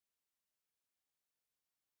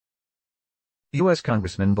U.S.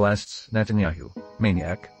 Congressman blasts Netanyahu.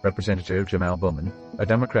 Maniac, Representative Jamal Bowman, a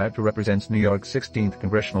Democrat who represents New York's 16th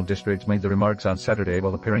congressional district, made the remarks on Saturday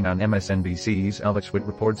while appearing on MSNBC's Alex Witt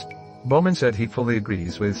Reports. Bowman said he fully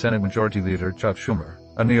agrees with Senate Majority Leader Chuck Schumer,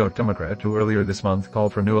 a New York Democrat who earlier this month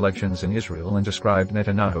called for new elections in Israel and described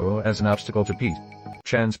Netanyahu as an obstacle to peace.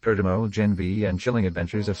 Chan's Perdomo, Gen V and Chilling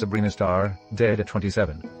Adventures of Sabrina star, dead at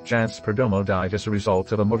 27. Chan's Perdomo died as a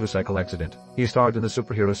result of a motorcycle accident. He starred in the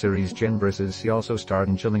superhero series Gen vs. He also starred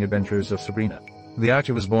in Chilling Adventures of Sabrina. The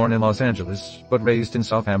actor was born in Los Angeles, but raised in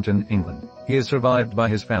Southampton, England. He is survived by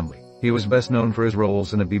his family. He was best known for his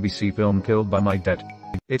roles in the BBC film Killed by My Debt.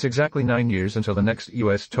 It's exactly 9 years until the next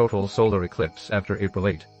U.S. total solar eclipse after April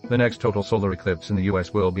 8. The next total solar eclipse in the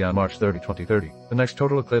U.S. will be on March 30, 2030. The next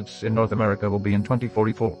total eclipse in North America will be in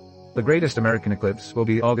 2044. The greatest American eclipse will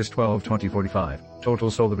be August 12, 2045.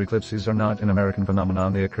 Total solar eclipses are not an American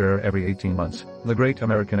phenomenon, they occur every 18 months. The Great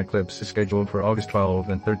American Eclipse is scheduled for August 12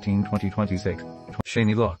 and 13, 2026.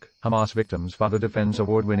 Shani Louk, Hamas victim's father, defends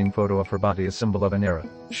award-winning photo of her body as symbol of an era.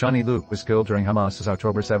 Shani Louk was killed during Hamas's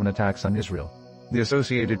October 7 attacks on Israel. The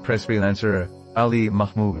Associated Press freelancer, Ali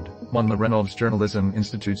Mahmoud, won the Reynolds Journalism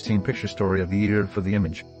Institute's Teen Picture Story of the Year for the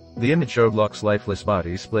image. The image showed Louk's lifeless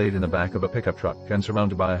body splayed in the back of a pickup truck and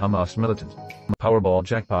surrounded by Hamas militants. Powerball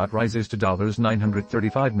jackpot rises to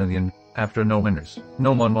 $935 million after no winners.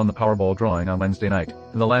 No one won the Powerball drawing on Wednesday night,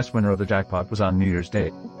 and the last winner of the jackpot was on New Year's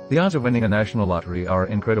Day. The odds of winning a national lottery are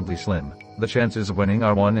incredibly slim. The chances of winning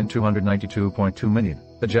are 1 in 292.2 million.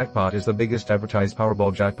 The jackpot is the biggest advertised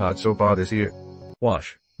Powerball jackpot so far this year.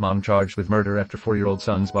 Wash. Mom charged with murder after 4-year-old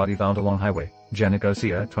son's body found along highway. Janet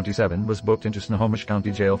Garcia, 27, was booked into Snohomish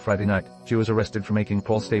County Jail Friday night. She was arrested for making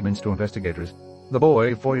false statements to investigators. The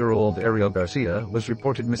boy, 4-year-old Ariel Garcia, was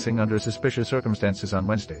reported missing under suspicious circumstances on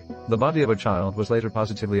Wednesday. The body of a child was later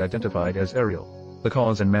positively identified as Ariel. The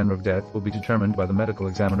cause and manner of death will be determined by the medical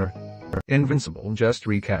examiner. Invincible just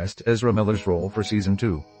recast Ezra Miller's role for Season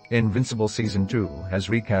 2. Invincible Season 2 has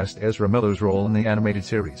recast Ezra Miller's role in the animated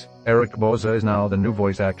series. Eric Bauza is now the new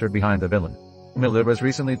voice actor behind the villain. Miller was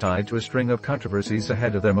recently tied to a string of controversies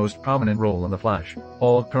ahead of their most prominent role in The Flash.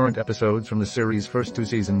 All current episodes from the series' first 2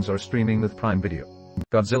 seasons are streaming with Prime Video.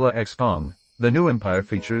 Godzilla x Kong. The New Empire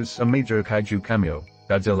features a major Kaiju cameo.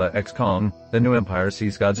 Godzilla x Kong. The New Empire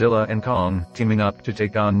sees Godzilla and Kong teaming up to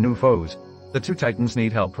take on new foes. The two titans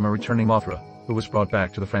need help from a returning Mothra, who was brought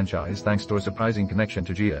back to the franchise thanks to a surprising connection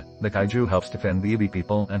to Gia. The Kaiju helps defend the Ibi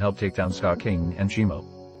people and help take down Scar King and Shimo.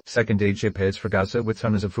 Second aid ship heads for Gaza with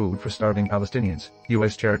tons of food for starving Palestinians.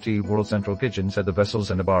 U.S. charity World Central Kitchen said the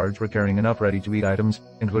vessels and a barge were carrying enough ready-to-eat items,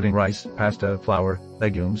 including rice, pasta, flour,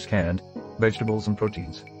 legumes, canned vegetables and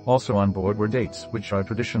proteins. Also on board were dates, which are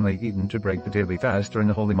traditionally eaten to break the daily fast during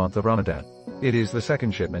the holy month of Ramadan. It is the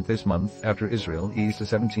second shipment this month after Israel eased a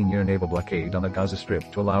 17-year naval blockade on the Gaza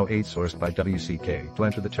Strip to allow aid sourced by WCK to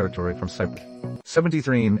enter the territory from Cyprus.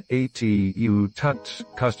 73 ATU tucked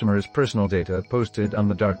customers' personal data posted on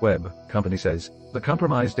the dark web, company says. The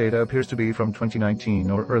compromised data appears to be from 2019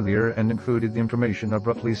 or earlier and included the information of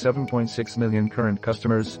roughly 7.6 million current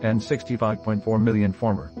customers and 65.4 million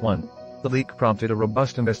former. 1. The leak prompted a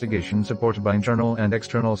robust investigation supported by internal and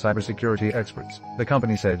external cybersecurity experts. The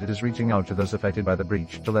company said it is reaching out to those affected by the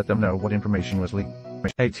breach to let them know what information was leaked.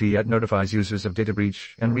 AT notifies users of data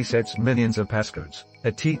breach and resets millions of passcodes.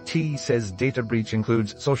 AT says data breach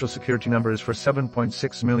includes social security numbers for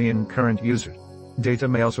 7.6 million current users. Data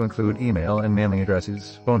may also include email and mailing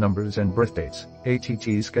addresses, phone numbers, and birth dates. ATT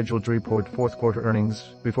is scheduled to report fourth quarter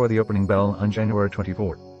earnings before the opening bell on January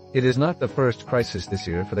 24. It is not the first crisis this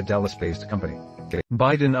year for the Dallas-based company.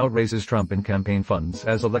 Biden outraises Trump in campaign funds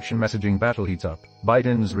as election messaging battle heats up.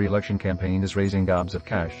 Biden's re-election campaign is raising gobs of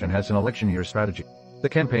cash and has an election year strategy. The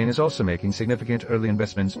campaign is also making significant early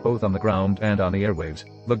investments both on the ground and on the airwaves.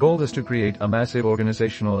 The goal is to create a massive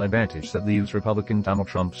organizational advantage that leaves Republican Donald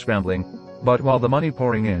Trump scrambling. But while the money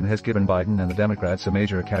pouring in has given Biden and the Democrats a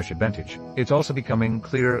major cash advantage, it's also becoming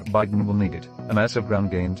clear Biden will need it. A massive ground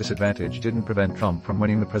game disadvantage didn't prevent Trump from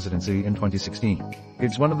winning the presidency in 2016.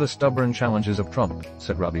 It's one of the stubborn challenges of Trump,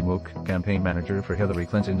 said Robbie Mook, campaign manager for Hillary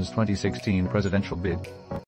Clinton's 2016 presidential bid.